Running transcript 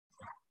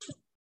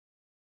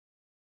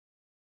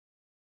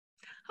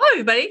Hello,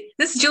 everybody.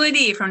 This is Julie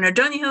D from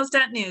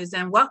NordoniaHills.news,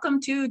 and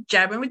welcome to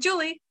Jabbering with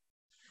Julie.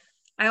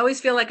 I always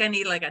feel like I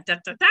need like a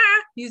da-da-da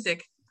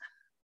music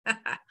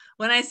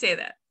when I say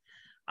that.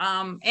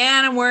 And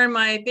I'm wearing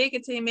my Bake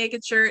It Till You Make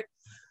It shirt.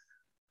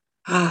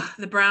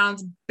 The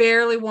Browns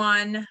barely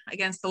won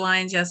against the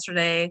Lions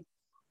yesterday.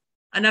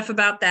 Enough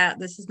about that.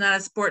 This is not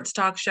a sports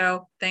talk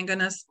show, thank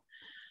goodness,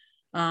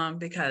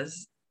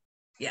 because,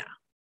 yeah,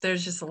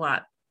 there's just a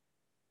lot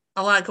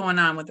going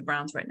on with the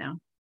Browns right now.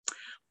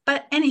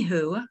 But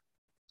anywho,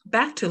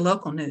 back to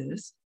local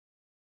news.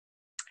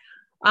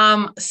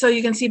 So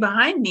you can see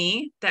behind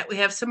me that we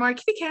have some more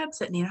kitty cats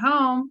that need a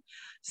home.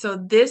 So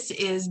this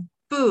is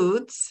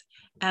Boots,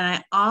 and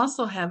I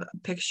also have a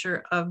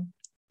picture of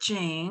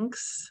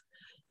Jinx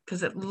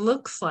because it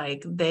looks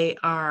like they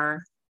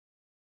are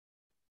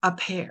a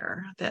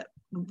pair that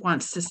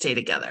wants to stay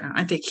together.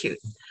 Aren't they cute?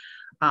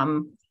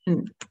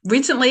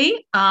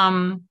 Recently,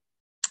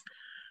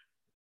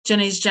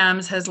 Jenny's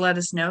Gems has let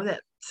us know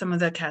that some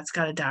of the cats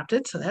got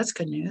adopted, so that's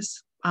good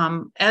news.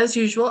 As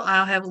usual,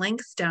 I'll have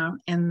links down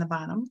in the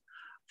bottom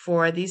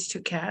for these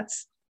two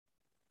cats.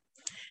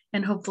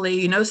 And hopefully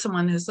you know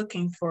someone who's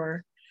looking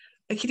for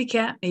a kitty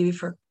cat, maybe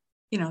for,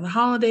 the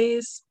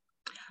holidays,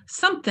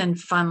 something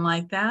fun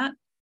like that.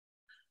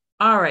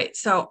 All right,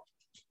 so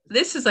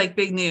this is like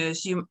big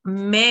news. You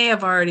may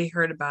have already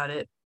heard about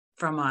it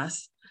from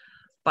us,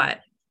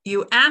 but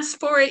you asked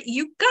for it,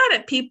 you got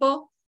it,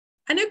 people.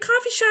 A new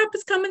coffee shop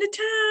is coming to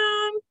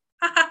town.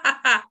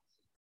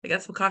 I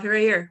got some coffee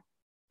right here.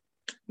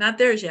 Not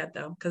theirs yet,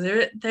 though, because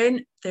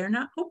they're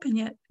not open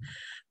yet.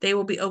 They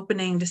will be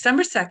opening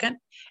December 2nd.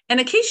 And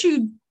in case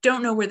you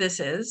don't know where this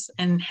is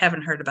and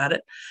haven't heard about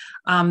it,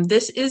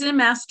 this is in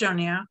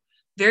Macedonia,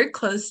 very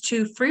close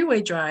to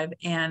Freeway Drive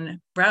and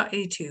Route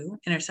 82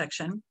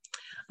 intersection.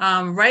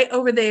 Right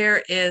over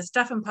there is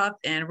Stuff and Puff,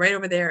 and right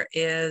over there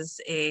is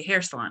a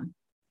hair salon.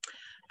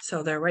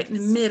 So they're right in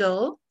the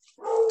middle.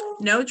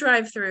 No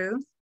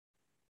drive-through.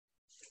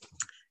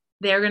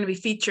 They're going to be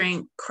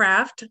featuring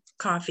craft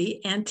coffee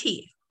and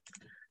tea.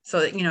 So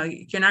that,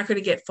 you're not going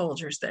to get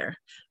Folgers there.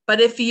 But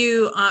if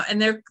you,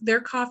 and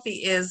their coffee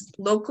is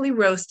locally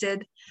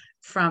roasted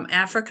from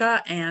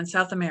Africa and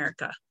South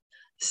America.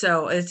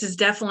 So it's just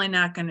definitely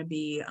not going to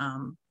be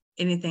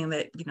anything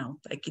that,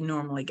 like you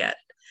normally get.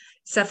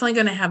 It's definitely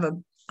going to have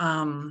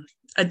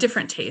a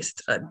different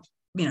taste,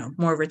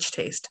 more rich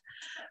taste.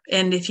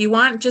 And if you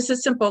want just a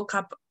simple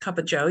cup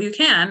of Joe, you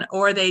can,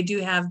 or they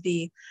do have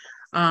the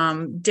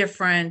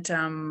different,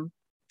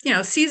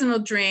 seasonal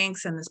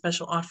drinks and the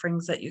special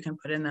offerings that you can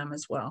put in them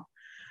as well.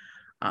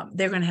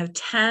 They're going to have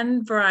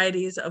 10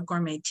 varieties of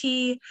gourmet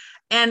tea.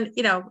 And,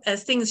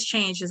 as things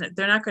change,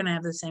 they're not going to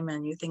have the same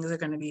menu. Things are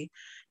going to be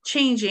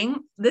changing.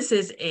 This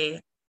is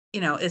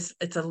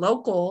it's a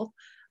local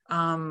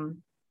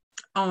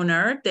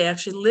owner. They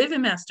actually live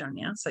in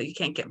Macedonia, so you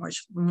can't get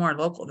much more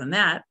local than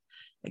that.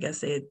 I guess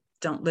they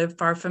don't live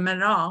far from it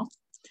at all.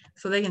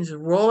 So they can just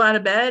roll out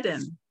of bed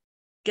and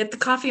get the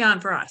coffee on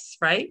for us,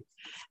 right?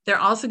 They're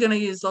also going to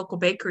use local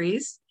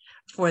bakeries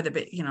for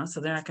the,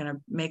 so they're not going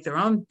to make their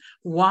own.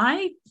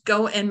 Why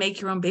go and make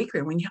your own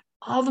bakery when you have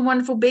all the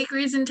wonderful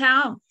bakeries in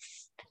town?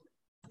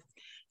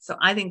 So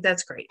I think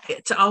that's great.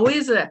 It's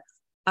always a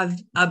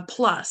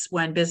plus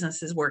when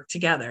businesses work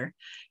together.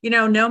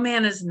 No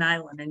man is an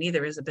island, and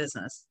neither is a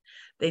business.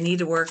 They need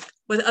to work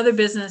with other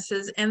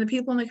businesses and the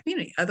people in the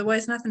community.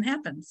 Otherwise, nothing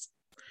happens.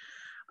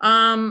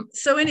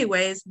 So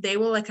anyways, they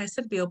will, like I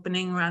said, be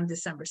opening around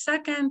December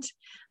 2nd.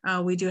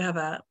 We do have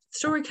a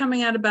story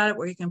coming out about it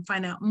where you can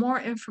find out more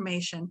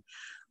information.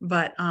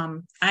 But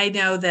I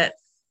know that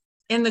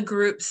in the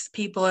groups,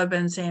 people have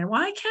been saying,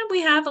 why can't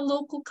we have a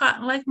local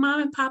like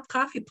mom and pop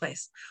coffee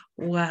place?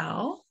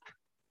 Well,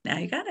 now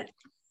you got it.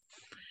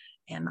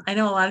 And I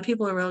know a lot of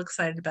people are real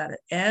excited about it,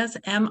 as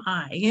am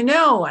I.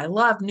 I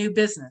love new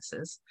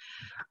businesses.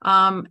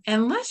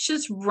 And let's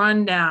just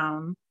run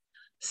down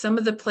some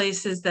of the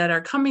places that are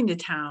coming to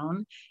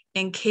town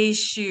in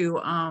case you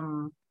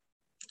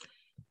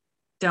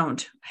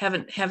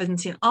haven't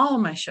seen all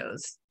of my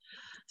shows.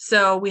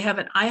 So we have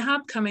an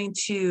IHOP coming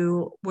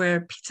to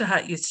where Pizza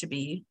Hut used to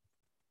be.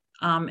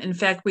 In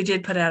fact, we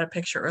did put out a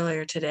picture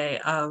earlier today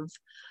of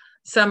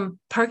some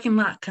parking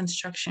lot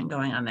construction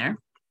going on there.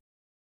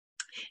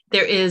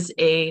 There is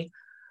a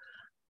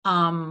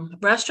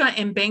restaurant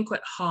and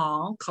banquet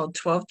hall called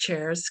 12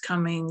 Chairs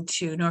coming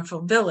to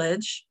Northville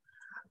Village.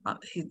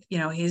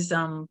 He's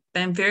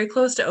been very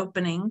close to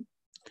opening,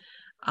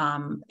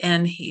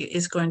 and he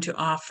is going to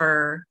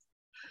offer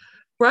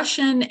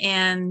Russian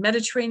and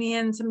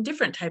Mediterranean, some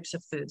different types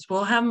of foods.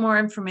 We'll have more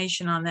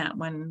information on that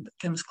when it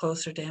comes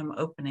closer to him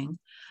opening.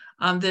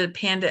 The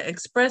Panda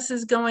Express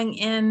is going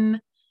in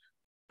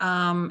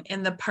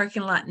the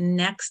parking lot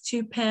next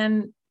to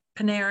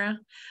Panera.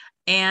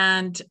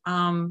 And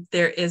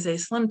there is a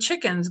Slim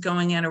Chickens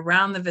going in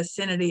around the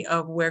vicinity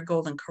of where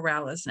Golden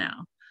Corral is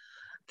now.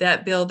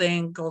 That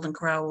building, Golden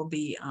Corral, will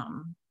be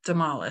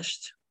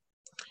demolished.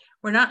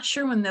 We're not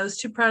sure when those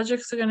two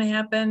projects are going to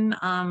happen.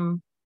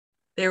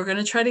 They were going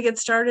to try to get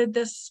started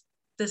this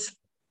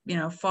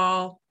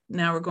fall,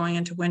 Now we're going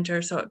into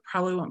winter, so it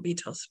probably won't be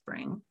till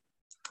spring.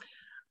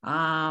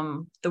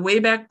 The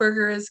Wayback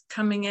Burger is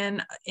coming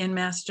in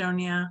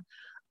Macedonia,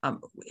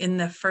 in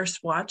the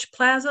First Watch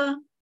Plaza.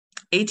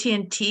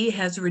 AT&T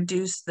has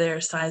reduced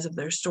their size of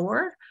their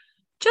store,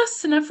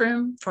 just enough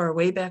room for a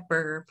Wayback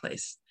Burger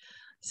place.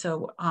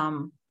 So,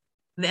 and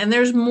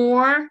there's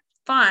more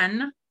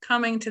fun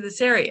coming to this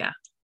area.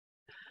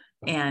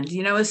 And,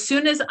 as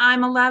soon as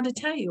I'm allowed to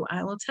tell you,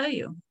 I will tell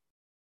you.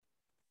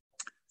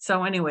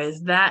 So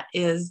anyways, that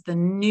is the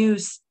new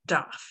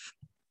stuff.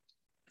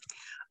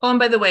 Oh, and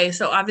by the way,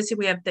 so obviously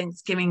we have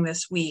Thanksgiving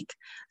this week.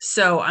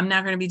 So I'm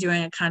not going to be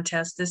doing a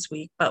contest this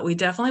week, but we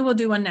definitely will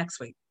do one next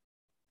week.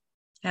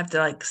 I have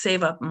to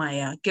save up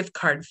my gift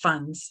card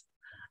funds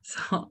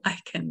so I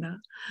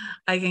can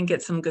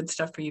get some good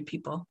stuff for you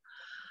people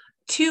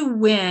to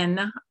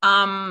win.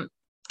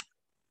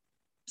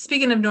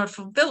 Speaking of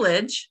Northfield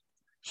Village,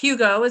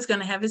 Hugo is going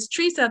to have his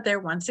trees out there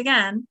once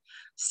again.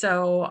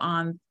 So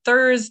on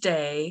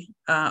Thursday,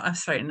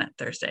 this Friday,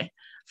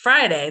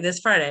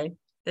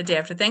 the day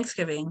after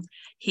Thanksgiving,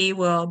 he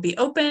will be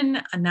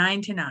open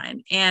 9 to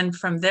 9, and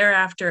from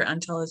thereafter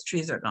until his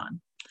trees are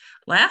gone.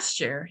 Last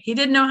year, he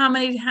didn't know how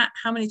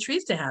many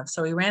trees to have,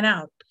 so he ran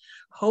out.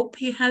 Hope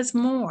he has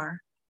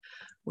more.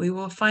 We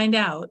will find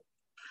out.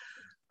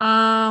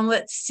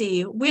 Let's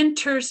see.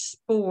 Winter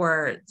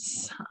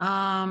sports.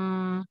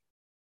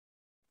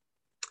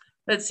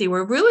 Let's see.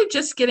 We're really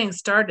just getting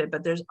started,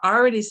 but there's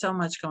already so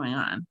much going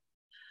on.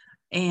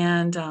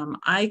 And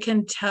I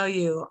can tell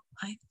you,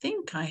 I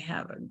think I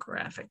have a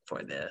graphic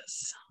for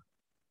this.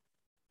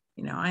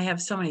 I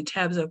have so many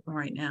tabs open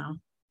right now.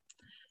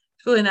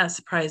 It's really not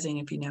surprising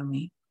if you know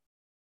me.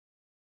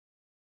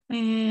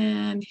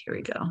 And here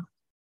we go.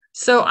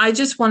 So I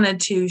just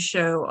wanted to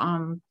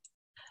show,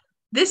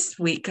 this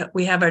week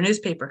we have our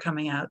newspaper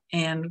coming out,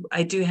 and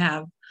I do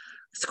have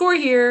a score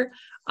here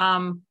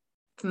from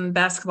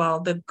basketball.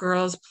 The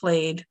girls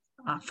played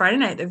Friday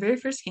night, their very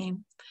first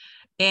game,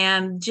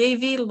 and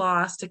JV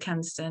lost to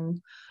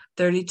Kenston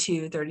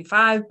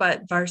 32-35,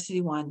 but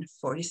varsity won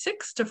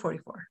 46-44.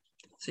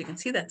 So you can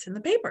see that's in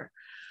the paper.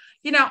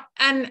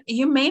 And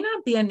you may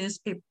not be a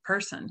newspaper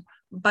person,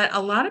 but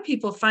a lot of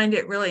people find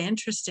it really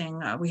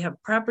interesting. We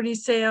have property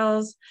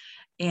sales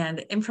and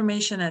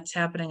information that's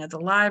happening at the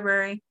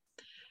library.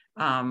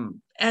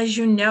 As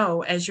you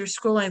know, as you're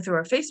scrolling through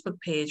our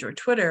Facebook page or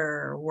Twitter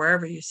or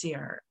wherever you see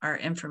our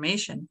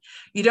information,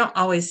 you don't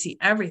always see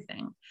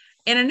everything.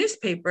 In a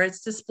newspaper,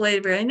 it's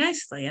displayed very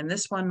nicely. And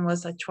this one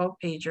was a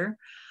 12-pager.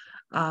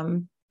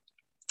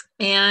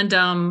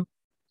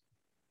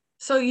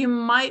 So you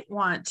might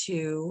want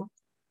to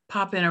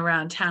pop in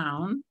around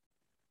town,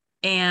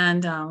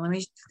 and let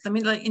me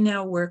let you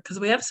know where, because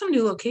we have some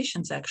new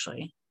locations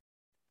actually.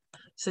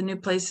 So new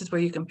places where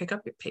you can pick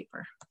up your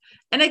paper,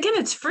 and again,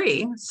 it's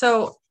free.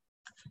 So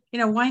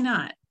why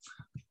not?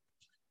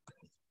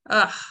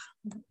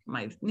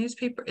 My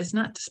newspaper is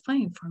not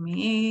displaying for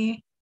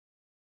me.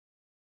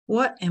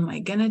 What am I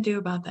gonna do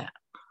about that?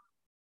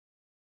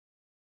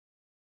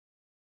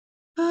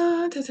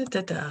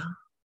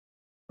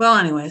 Well,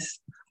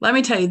 anyways, let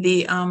me tell you,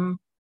 the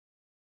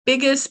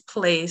biggest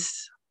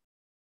place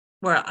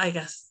where I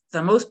guess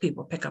the most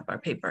people pick up our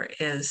paper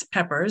is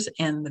Peppers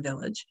in the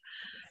Village.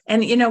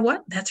 And you know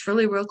what? That's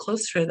really real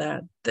close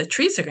to the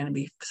trees are going to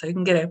be. So you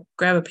can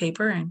grab a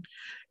paper and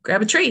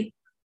grab a tree.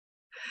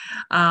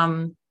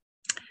 Then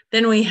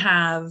we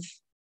have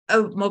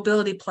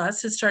Mobility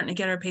Plus is starting to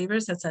get our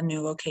papers. That's a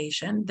new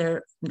location.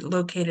 They're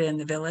located in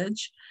the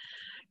Village.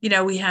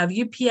 We have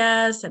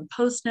UPS and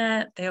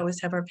PostNet. They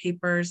always have our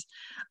papers.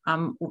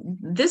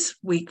 This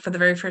week, for the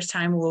very first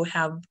time, we'll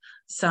have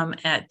some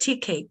at Tea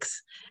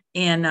Cakes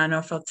in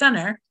Northfield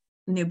Center,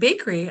 new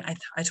bakery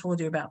I told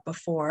you about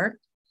before.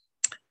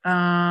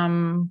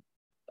 And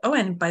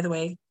by the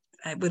way,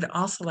 I would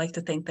also like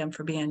to thank them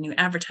for being a new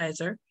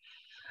advertiser.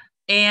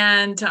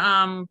 And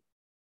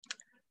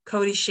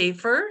Cody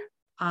Schaefer,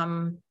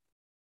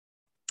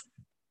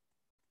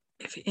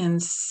 in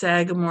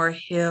Sagamore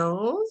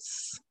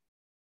Hills,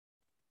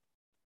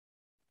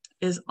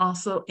 is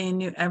also a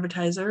new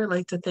advertiser. I'd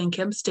like to thank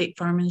him, State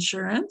Farm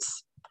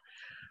Insurance.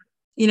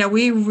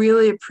 We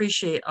really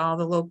appreciate all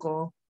the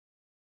local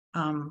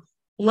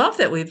love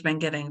that we've been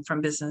getting from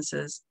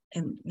businesses.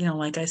 And,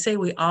 like I say,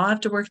 we all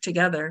have to work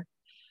together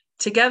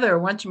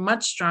much,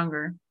 much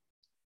stronger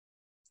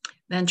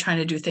than trying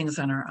to do things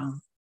on our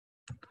own.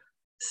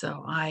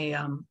 So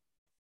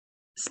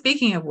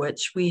speaking of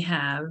which, we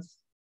have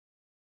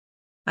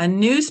a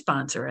new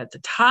sponsor at the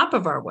top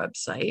of our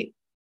website.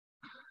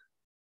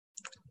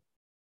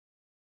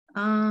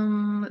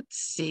 Let's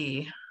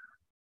see.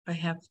 I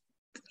have,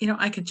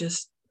 I could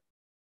just,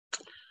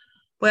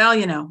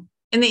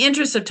 in the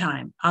interest of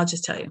time, I'll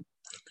just tell you.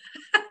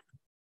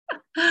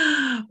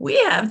 We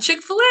have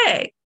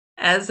Chick-fil-A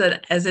as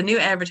a new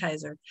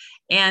advertiser.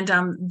 And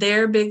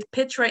their big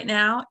pitch right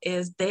now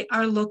is they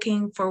are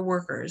looking for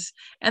workers.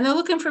 And they're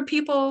looking for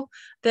people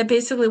that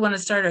basically want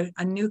to start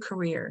a new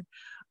career.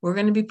 We're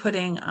going to be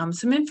putting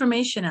some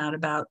information out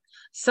about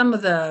some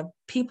of the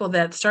people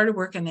that started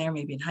working there,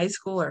 maybe in high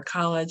school or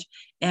college,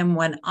 and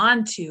went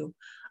on to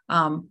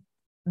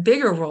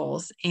bigger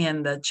roles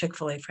in the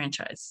Chick-fil-A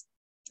franchise.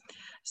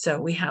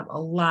 So we have a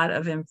lot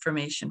of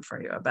information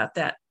for you about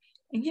that.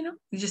 And, you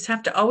just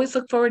have to always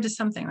look forward to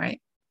something,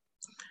 right?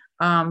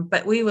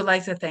 But we would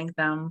like to thank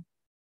them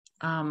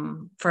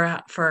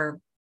for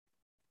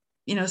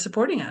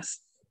supporting us.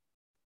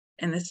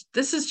 And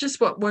this is just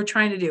what we're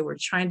trying to do. We're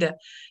trying to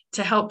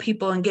help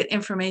people and get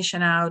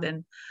information out.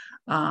 And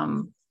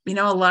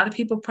a lot of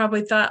people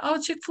probably thought,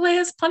 oh, Chick-fil-A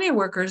has plenty of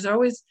workers. There are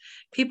always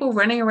people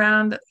running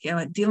around,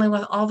 dealing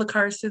with all the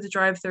cars through the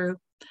drive-through.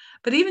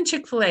 But even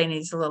Chick-fil-A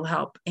needs a little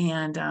help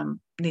and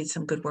needs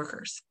some good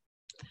workers.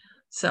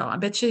 So I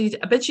bet you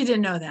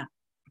didn't know that.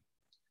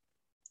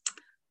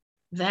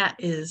 That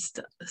is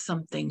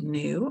something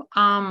new.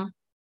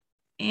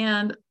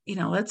 And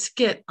let's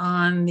get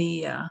on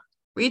the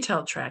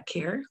retail track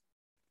here.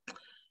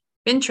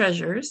 Bin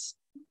Treasures.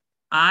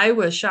 I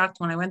was shocked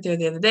when I went there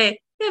the other day.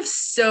 They have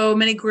so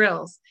many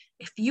grills.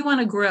 If you want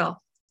to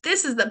grill,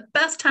 this is the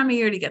best time of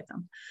year to get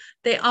them.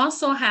 They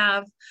also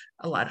have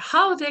a lot of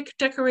holiday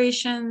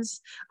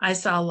decorations. I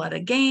saw a lot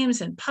of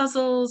games and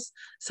puzzles.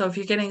 So if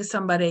you're getting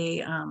somebody,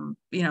 a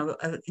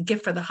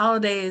gift for the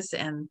holidays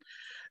and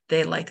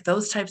they like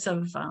those types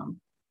of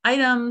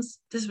items,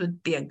 this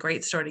would be a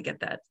great store to get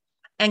that.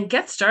 And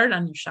get started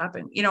on your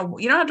shopping. You don't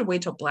have to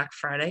wait till Black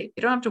Friday.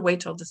 You don't have to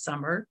wait till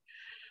December.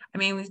 I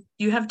mean,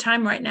 you have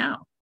time right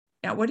now.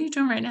 Yeah, what are you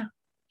doing right now?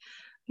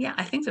 Yeah,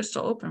 I think they're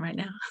still open right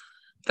now.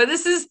 But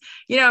this is,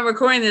 I'm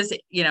recording this,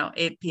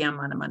 8 p.m.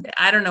 on a Monday.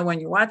 I don't know when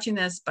you're watching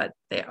this, but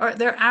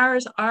their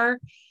hours are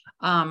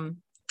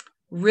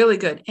really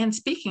good. And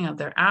speaking of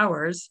their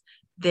hours,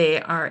 they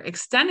are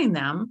extending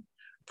them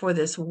for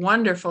this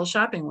wonderful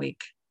shopping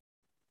week.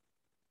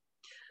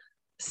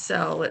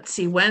 So let's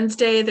see,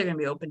 Wednesday, they're going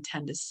to be open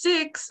 10 to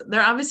 6.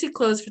 They're obviously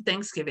closed for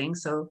Thanksgiving,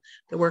 so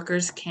the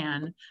workers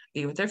can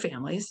be with their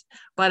families.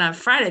 But on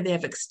Friday, they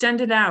have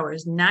extended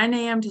hours, 9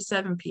 a.m. to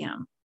 7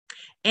 p.m.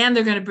 And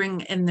they're going to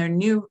bring in their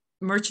new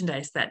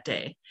merchandise that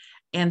day.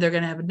 And they're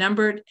going to have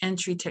numbered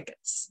entry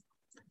tickets.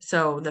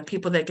 So the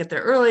people that get there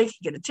early can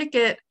get a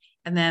ticket.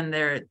 And then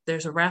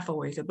there's a raffle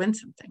where you could win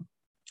something.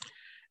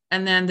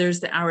 And then there's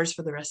the hours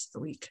for the rest of the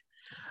week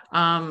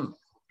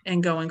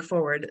and going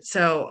forward.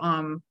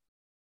 So,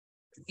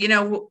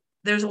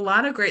 there's a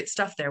lot of great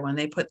stuff there when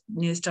they put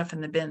new stuff in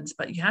the bins,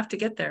 but you have to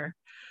get there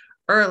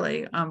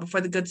early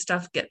before the good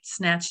stuff gets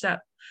snatched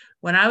up.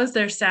 When I was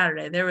there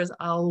Saturday, there was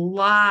a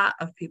lot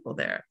of people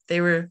there.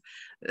 There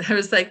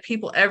was like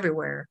people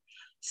everywhere.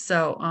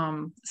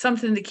 So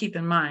something to keep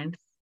in mind.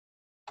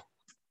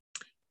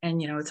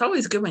 And, it's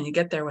always good when you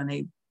get there when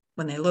they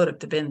load up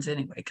the bins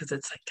anyway, because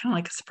it's like kind of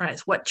like a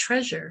surprise. What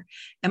treasure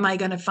am I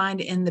going to find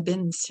in the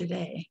bins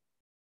today?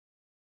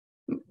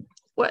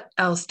 What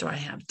else do I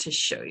have to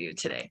show you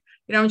today?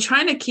 I'm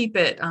trying to keep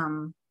it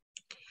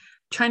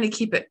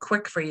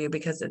quick for you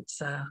because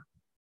it's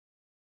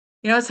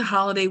it's a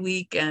holiday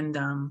week, and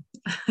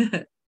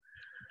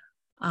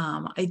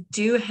I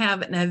do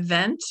have an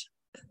event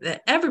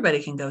that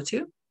everybody can go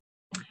to.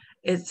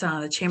 It's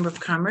the Chamber of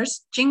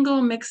Commerce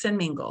Jingle, Mix, and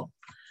Mingle.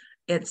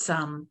 It's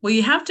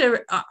you have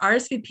to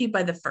RSVP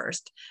by the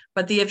 1st,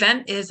 but the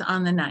event is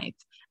on the 9th.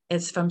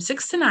 It's from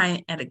 6 to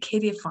 9 at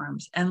Acadia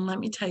Farms. And let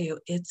me tell you,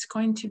 it's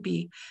going to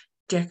be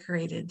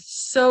decorated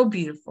so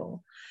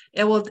beautiful.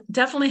 It will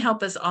definitely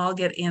help us all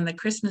get in the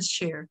Christmas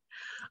cheer.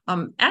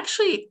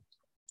 Actually,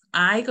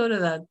 I go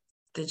to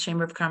the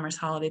Chamber of Commerce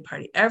holiday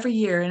party every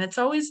year, and it's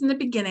always in the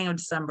beginning of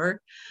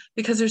December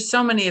because there's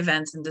so many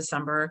events in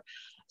December.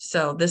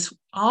 So this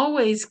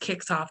always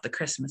kicks off the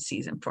Christmas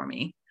season for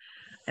me.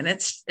 And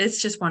it's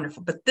just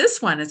wonderful. But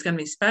this one is going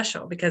to be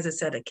special because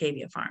it's at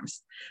Acadia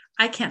Farms.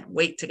 I can't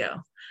wait to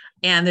go.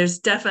 And there's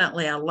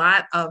definitely a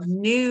lot of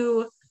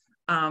new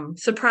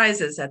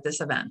surprises at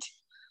this event.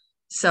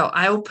 So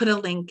I will put a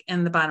link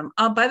in the bottom.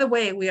 Oh, by the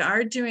way, we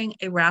are doing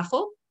a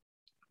raffle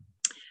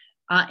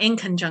in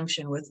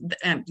conjunction with,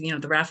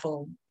 the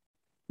raffle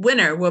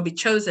winner will be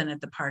chosen at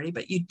the party,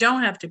 but you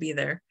don't have to be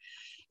there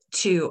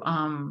to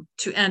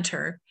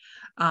enter.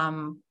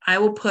 I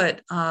will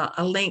put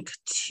a link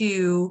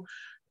to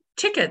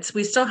tickets.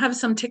 We still have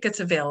some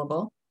tickets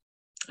available.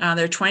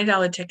 They're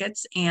 $20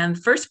 tickets,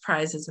 and first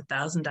prize is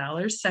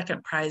 $1,000.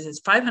 Second prize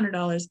is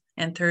 $500,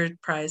 and third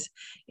prize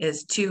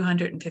is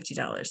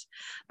 $250.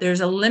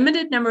 There's a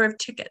limited number of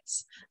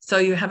tickets, so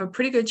you have a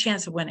pretty good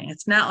chance of winning.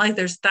 It's not like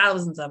there's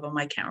thousands of them.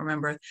 I can't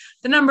remember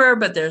the number,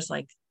 but there's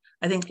I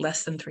think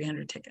less than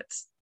 300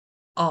 tickets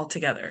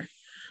altogether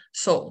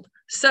sold.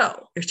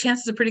 So your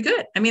chances are pretty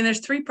good. I mean,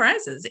 there's 3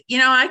 prizes.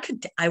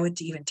 I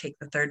would even take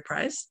the third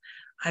prize.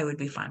 I would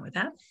be fine with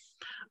that.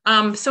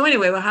 So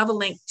anyway, we'll have a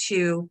link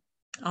to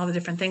all the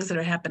different things that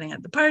are happening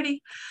at the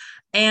party.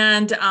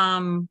 And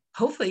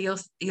hopefully you'll,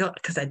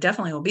 because I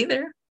definitely will be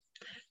there.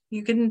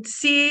 You can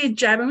see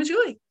Jabbing with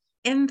Julie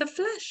in the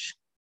flesh.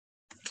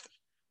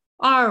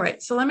 All right,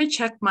 so let me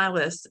check my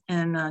list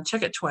and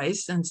check it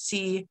twice and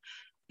see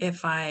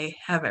if I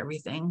have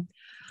everything.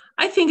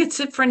 I think it's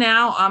it for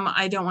now.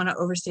 I don't want to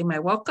overstay my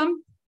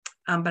welcome,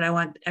 but I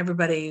want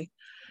everybody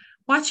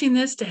watching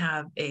this to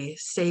have a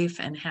safe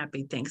and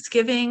happy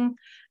Thanksgiving.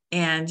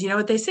 And you know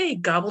what they say,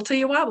 gobble till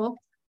you wobble.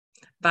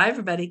 Bye,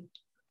 everybody.